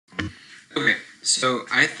Okay, so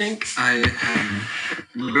I think I have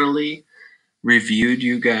literally reviewed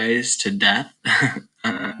you guys to death.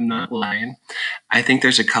 I'm not lying. I think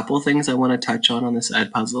there's a couple things I want to touch on this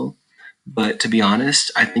Edpuzzle, but to be honest,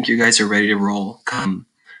 I think you guys are ready to roll come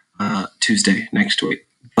Tuesday next week.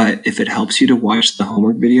 But if it helps you to watch the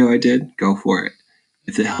homework video I did, go for it.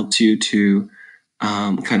 If it helps you to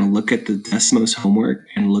kind of look at the Desmos homework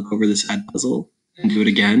and look over this Edpuzzle and do it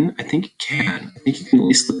again, I think you can. I think you can at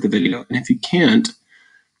least look at the video. And if you can't,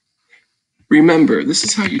 remember, this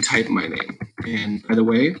is how you type my name. And by the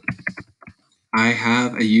way, I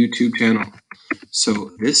have a YouTube channel.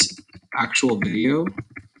 So this actual video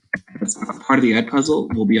that's not part of the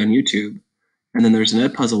Edpuzzle will be on YouTube. And then there's an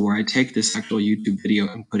Edpuzzle where I take this actual YouTube video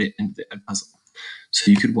and put it into the Edpuzzle.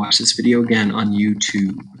 So you could watch this video again on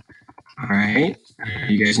YouTube. All right?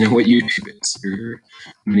 You guys know what YouTube is.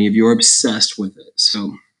 Many of you are obsessed with it.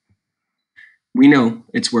 So we know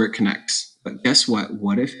it's where it connects. But guess what?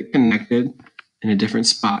 What if it connected in a different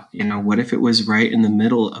spot? You know, what if it was right in the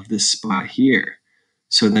middle of this spot here?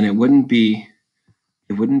 So then it wouldn't be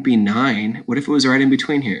 9. What if it was right in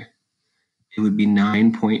between here? It would be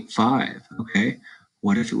 9.5. Okay.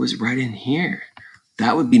 What if it was right in here?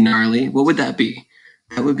 That would be gnarly. What would that be?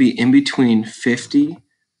 That would be in between 50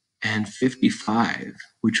 and 55,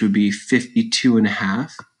 which would be 52 and a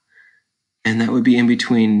half. And that would be in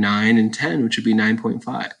between 9 and 10, which would be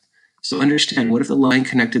 9.5. So understand, what if the line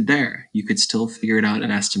connected there? You could still figure it out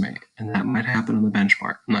and estimate. And that might happen on the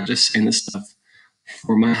benchmark. I'm not just saying this stuff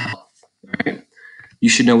for my health. All right. You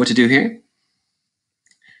should know what to do here.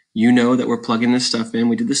 You know that we're plugging this stuff in.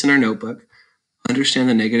 We did this in our notebook. Understand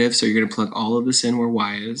the negative, so you're going to plug all of this in where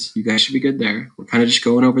y is. You guys should be good there. We're kind of just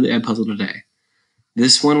going over the Edpuzzle today.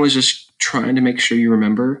 This one was just trying to make sure you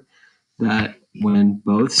remember that when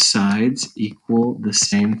both sides equal the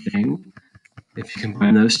same thing, if you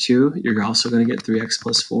combine those two, you're also going to get 3x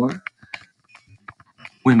plus 4.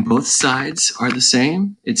 When both sides are the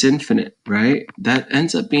same, it's infinite, right? That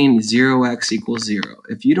ends up being 0x equals 0.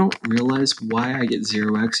 If you don't realize why I get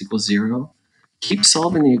 0x equals 0, keep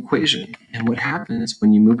solving the equation. And what happens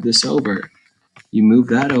when you move this over, you move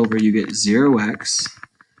that over, you get 0x.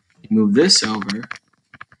 You move this over,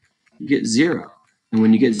 you get 0. And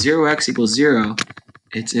when you get 0x equals 0,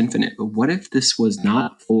 it's infinite. But what if this was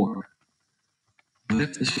not 4? What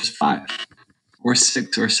if this was 5 or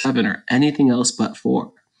 6 or 7 or anything else but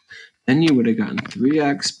 4? Then you would have gotten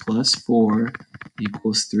 3x plus 4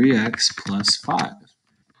 equals 3x plus 5.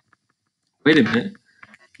 Wait a minute.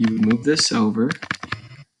 You would move this over.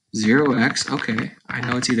 0x, okay, I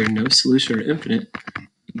know it's either no solution or infinite,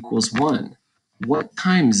 equals 1. What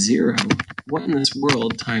times 0? What in this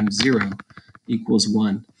world times 0 equals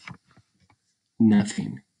 1?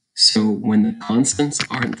 Nothing. So when the constants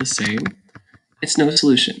aren't the same, it's no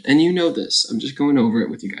solution. And you know this. I'm just going over it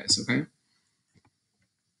with you guys, okay?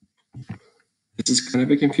 This is kind of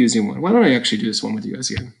a confusing one. Why don't I actually do this one with you guys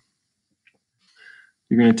again?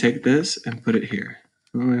 You're going to take this and put it here.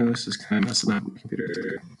 Oh, this is kind of messing up my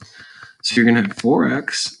computer. So you're going to have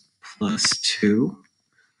 4x plus 2.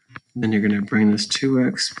 Then you're going to bring this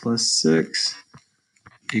 2x plus 6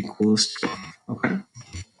 equals 12. Okay?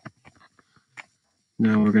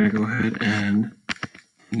 Now we're going to go ahead and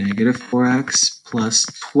negative 4x plus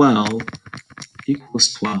 12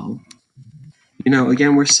 equals 12. You know,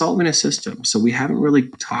 again, we're solving a system, so we haven't really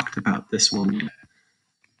talked about this one yet.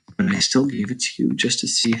 But I still gave it to you just to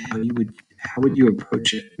see how would you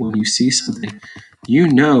approach it when you see something. You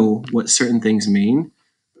know what certain things mean,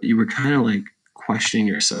 but you were kind of like questioning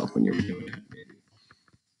yourself when you were doing it.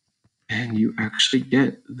 And you actually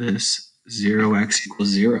get this 0x equals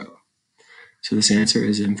 0. So this answer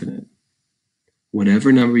is infinite.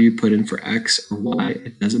 Whatever number you put in for x or y,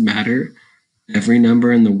 it doesn't matter. Every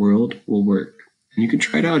number in the world will work. And you can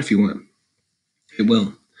try it out if you want. It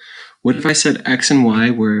will. What if I said x and y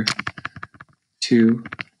were 2,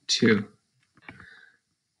 2?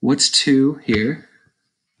 What's 2 here?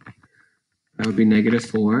 That would be negative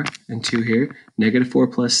 4, and 2 here. Negative 4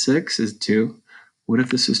 plus 6 is 2. What if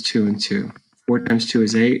this was 2 and 2? 4 times 2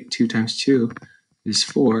 is 8. 2 times 2 is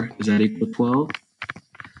 4. Does that equal 12?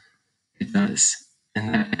 It does.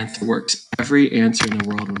 And that answer works. Every answer in the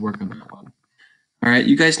world would work on that one. All right,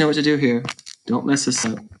 you guys know what to do here. Don't mess this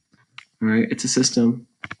up. All right, it's a system.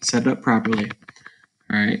 Set it up properly.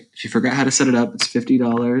 All right, if you forgot how to set it up, it's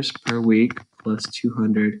 $50 per week plus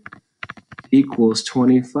 200 equals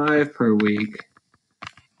 25 per week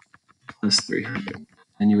plus 300.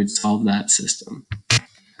 And you would solve that system.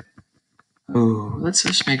 Oh, let's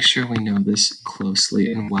just make sure we know this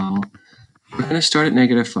closely and well. We're going to start at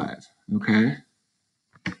negative 5, okay?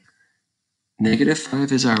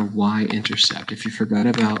 -5 is our y-intercept. If you forgot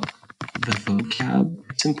about the vocab,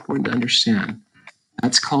 it's important to understand.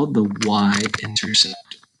 That's called the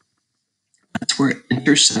y-intercept. That's where it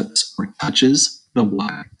intercepts or touches the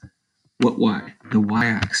y. What y? The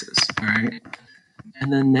y-axis, all right?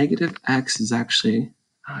 And then -x is actually,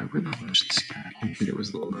 I really wish this computer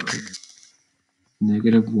was a little better here.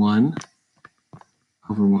 -1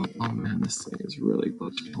 over 1. Oh man, this thing is really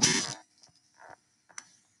close to home.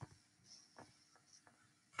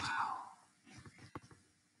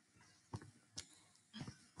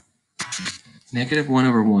 -1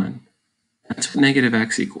 over 1. That's what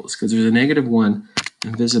 -x equals, because there's a -1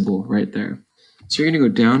 invisible right there. So you're going to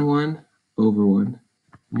go down 1 over 1,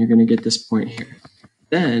 and you're going to get this point here.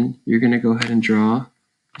 Then you're going to go ahead and draw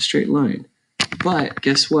a straight line. But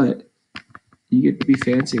guess what? You get to be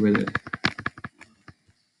fancy with it.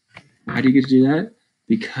 Why do you get to do that?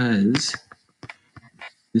 Because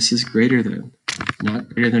this is greater than, not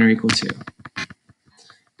greater than or equal to.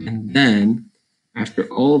 And then, after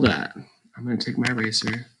all that, I'm going to take my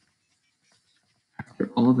eraser. After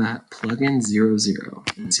all that, plug in 0, 0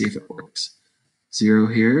 and see if it works. 0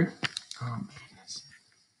 here. Oh my goodness.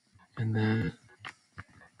 And then,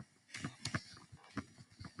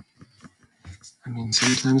 I mean,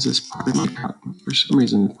 sometimes this part of my, for some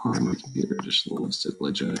reason, part of my computer just loves to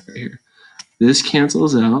glitch out right here. This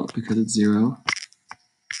cancels out because it's 0.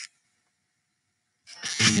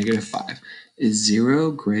 And -5. Is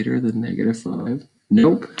 0 greater than -5?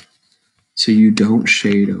 Nope. So you don't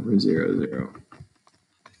shade over 0, 0.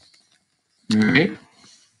 All right.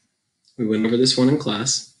 We went over this one in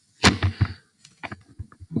class.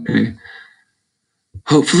 Okay.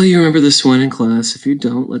 Hopefully you remember this one in class. If you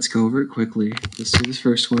don't, let's go over it quickly. Let's do this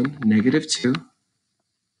first one. -2.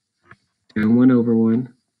 Down 1 over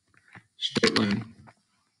 1. Straight line.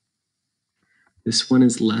 This one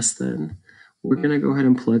is less than. We're going to go ahead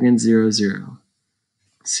and plug in 0, 0.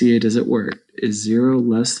 See, does it work? Is 0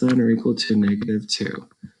 less than or equal to -2?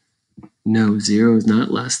 No, 0 is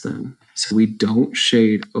not less than. So we don't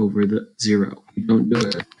shade over the 0. We don't do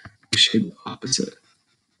it. We shade the opposite.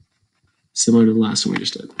 Similar to the last one we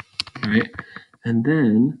just did. All right? And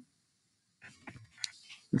then,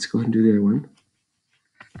 let's go ahead and do the other one.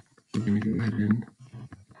 We're going to go ahead and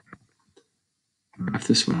graph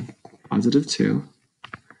this one. +2.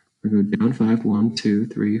 We're going to go down 5. 1, 2,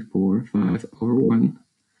 3, 4, 5 over 1.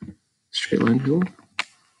 Straight line tool.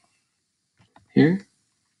 Here.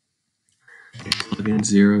 Plug in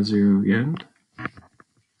 0, 0 again.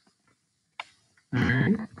 All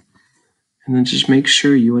right. And then just make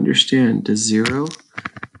sure you understand, does 0,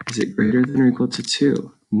 is it greater than or equal to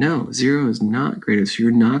 2? No, 0 is not greater. So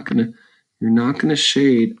you're not gonna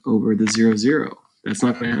shade over the 0, 0. That's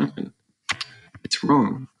not gonna happen. It's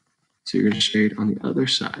wrong. So you're gonna shade on the other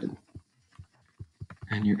side.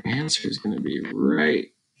 And your answer is gonna be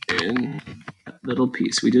right in that little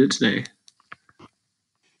piece. We did it today.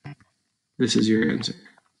 This is your answer.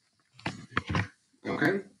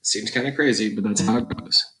 Okay, seems kind of crazy, but that's how it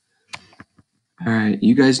goes. All right,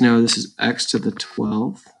 you guys know this is x to the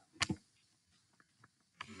 12th,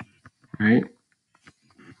 right?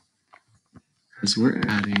 Because we're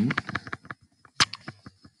adding.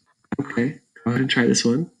 Okay, go ahead and try this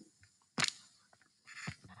one.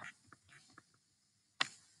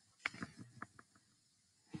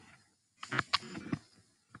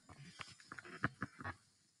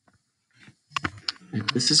 If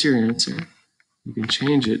this is your answer, you can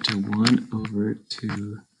change it to 1 over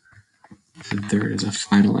 2 to the third as a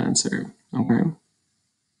final answer, okay?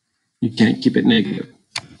 You can't keep it negative.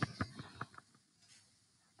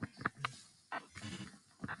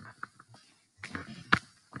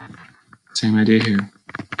 Same idea here.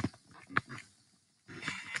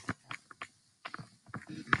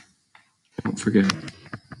 Don't forget.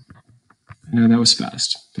 I know that was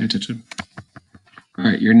fast. Pay attention. All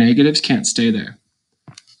right, your negatives can't stay there.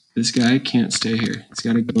 This guy can't stay here. It's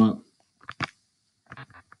got to go up.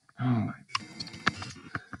 Oh my.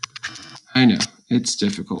 I know. It's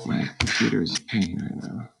difficult. My computer is a pain right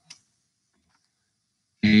now.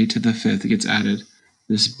 A to the 5th gets added.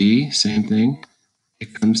 This B, same thing.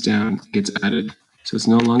 It comes down, gets added. So it's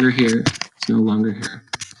no longer here. It's no longer here.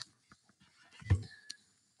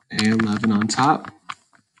 A11 on top.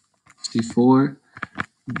 C4.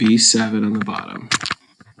 B7 on the bottom.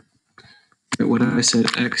 But what if I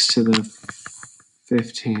said x to the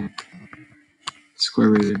 15th square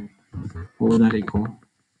rooted? What will that equal?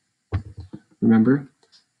 Remember,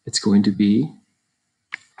 it's going to be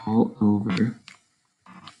all over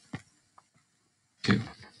 2.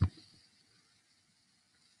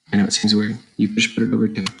 I know it seems weird. You just put it over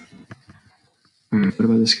 2. All right, what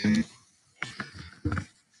about this guy?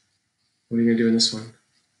 What are you going to do in this one?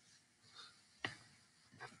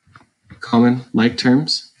 Common like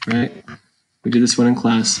terms, right? We did this one in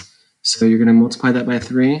class. So you're going to multiply that by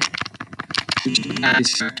 3.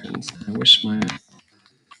 These fractions. I wish my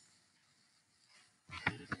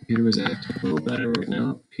computer was acting a little better right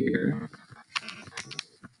now up here.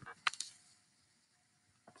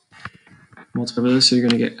 Multiply by this, so you're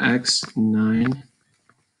going to get x 9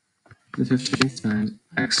 to the 15th times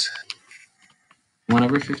x 1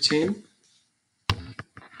 over 15.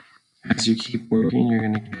 As you keep working, you're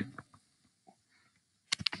going to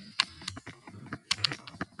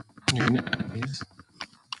add these.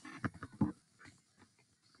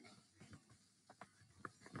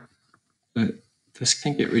 But this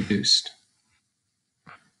can get reduced.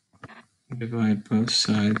 Divide both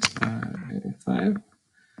sides by 5.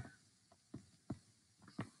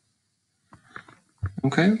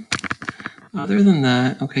 Okay. Other than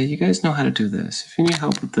that, okay, you guys know how to do this. If you need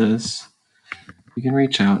help with this, you can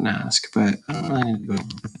reach out and ask, but I don't really need to go.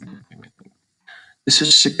 This is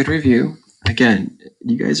just a good review. Again,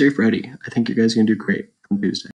 you guys are ready. I think you guys are going to do great on Tuesday.